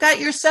 you got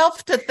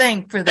yourself to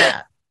thank for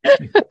that.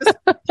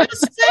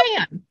 Just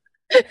saying.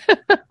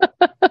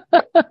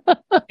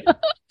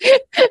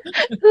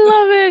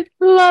 Love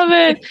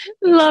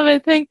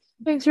it.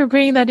 Thanks for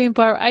bringing that in,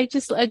 Barbara.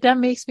 That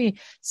makes me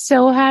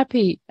so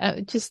happy.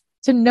 Just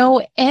to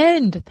no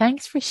end.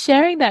 Thanks for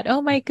sharing that.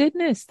 Oh my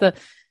goodness.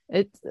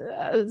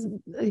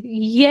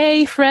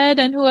 Yay, Fred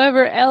and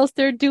whoever else,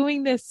 they're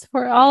doing this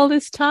for all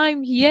this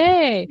time.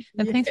 Yay.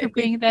 And thanks for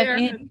bringing that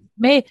in.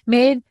 May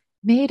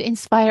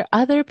inspire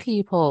other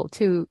people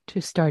to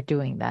start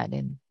doing that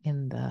in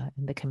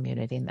the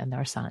community and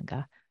our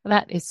Sangha.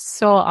 That is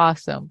so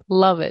awesome.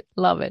 Love it.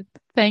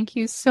 Thank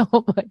you so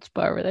much,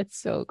 Barbara. That's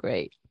so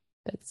great.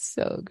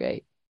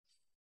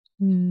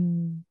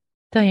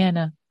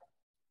 Diana.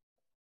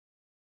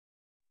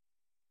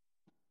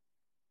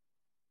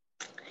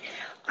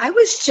 I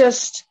was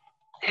just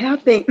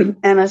happy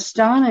and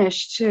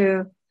astonished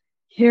to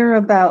hear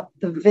about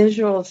the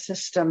visual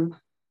system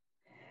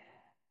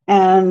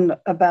and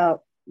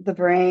about the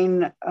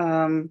brain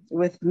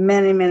with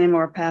many, many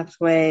more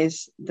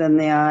pathways than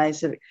the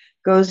eyes. It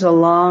goes a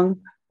long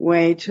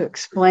way to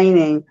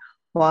explaining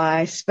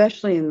why,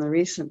 especially in the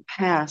recent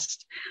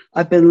past,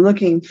 I've been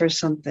looking for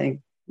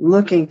something,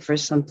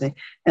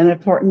 an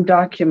important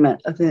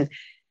document,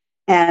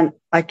 and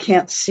I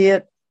can't see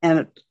it,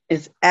 and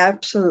it's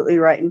absolutely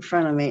right in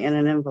front of me in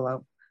an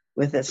envelope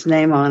with its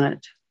name on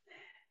it.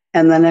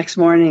 And the next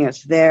morning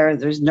it's there.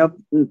 There's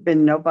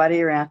been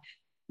nobody around.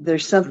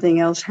 There's something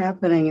else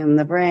happening in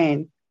the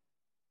brain,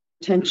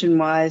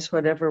 tension-wise,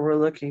 whatever we're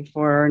looking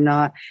for or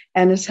not.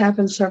 And it's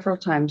happened several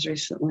times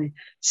recently,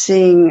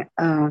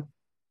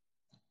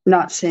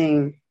 not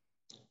seeing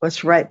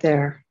what's right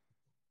there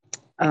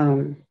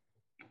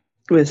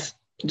with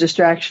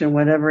distraction,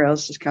 whatever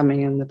else is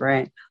coming in the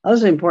brain.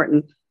 Those are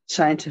important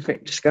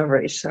scientific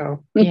discoveries.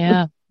 So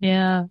yeah,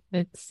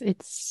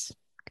 it's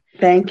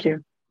thank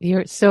you.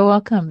 You're so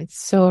welcome. It's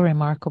so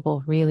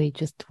remarkable, really,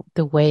 just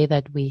the way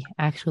that we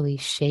actually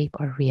shape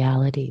our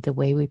reality, the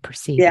way we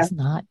perceive is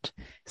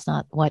it's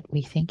not what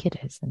we think it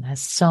is, and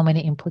has so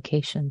many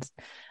implications.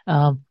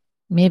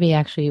 Maybe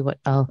actually what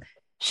I'll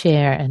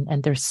share,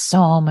 and there's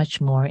so much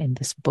more in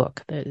this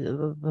book,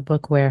 the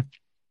book where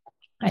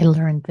I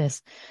learned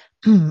this.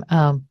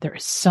 There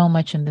is so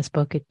much in this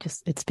book.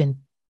 It's been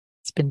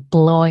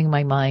blowing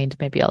my mind.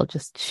 Maybe I'll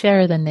just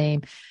share the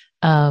name.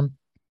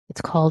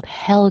 It's called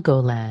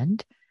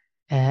Helgoland.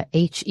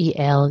 Helgoland,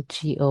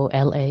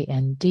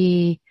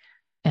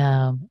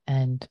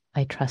 and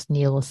I trust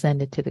Neil will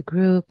send it to the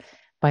group,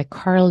 by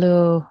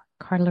Carlo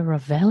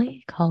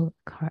Rovelli. I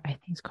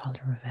think it's Carlo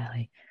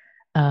Rovelli,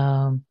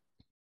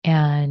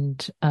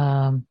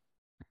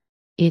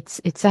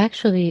 it's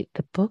actually,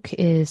 the book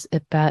is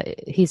about,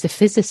 he's a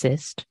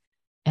physicist,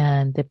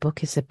 and the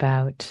book is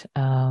about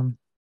the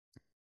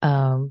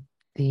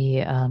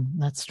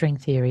not string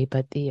theory,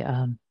 but the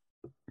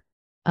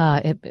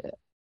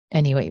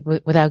anyway,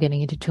 without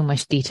getting into too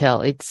much detail,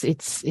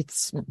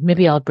 it's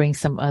maybe I'll bring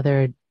some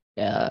other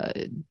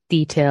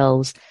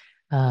details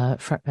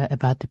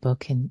about the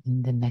book in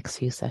the next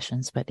few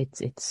sessions, but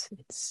it's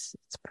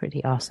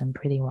pretty awesome,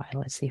 pretty wild.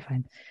 Let's see if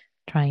I'm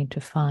trying to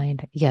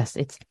find. Yes,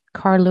 it's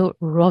Carlo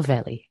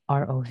Rovelli,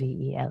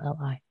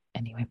 Rovelli.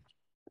 Anyway,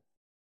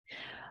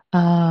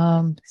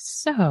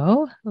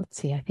 so let's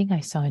see. I think I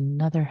saw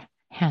another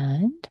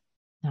hand.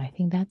 I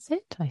think that's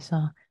it. I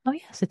saw. Oh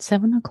yes, it's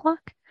 7:00.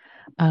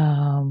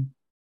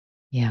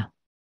 Yeah.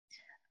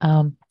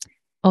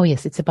 Oh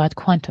yes, it's about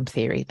quantum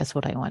theory. That's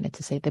what I wanted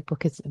to say. The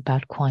book is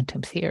about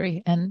quantum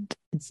theory, and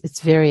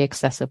it's very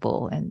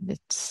accessible, and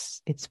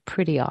it's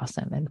pretty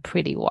awesome and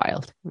pretty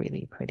wild,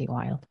 really pretty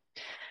wild.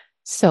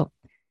 So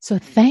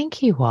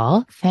thank you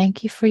all.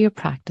 Thank you for your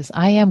practice.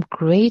 I am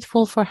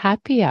grateful for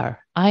happy hour.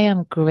 I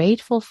am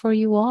grateful for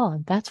you all.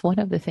 And that's one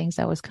of the things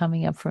that was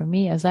coming up for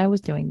me as I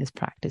was doing this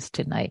practice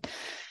tonight.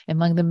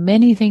 Among the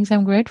many things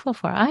I'm grateful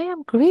for, I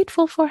am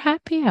grateful for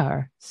happy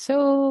hour.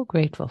 So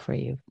grateful for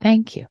you.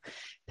 Thank you.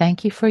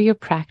 Thank you for your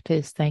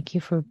practice. Thank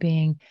you for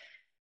being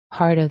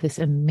part of this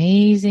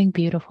amazing,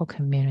 beautiful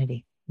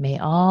community. May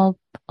all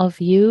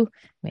of you,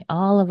 may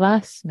all of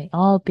us, may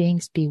all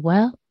beings be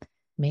well.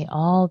 May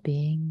all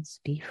beings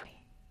be free.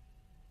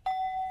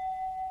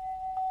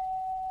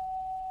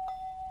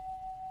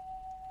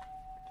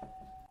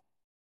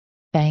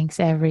 Thanks,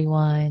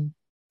 everyone.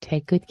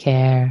 Take good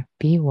care.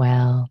 Be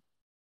well.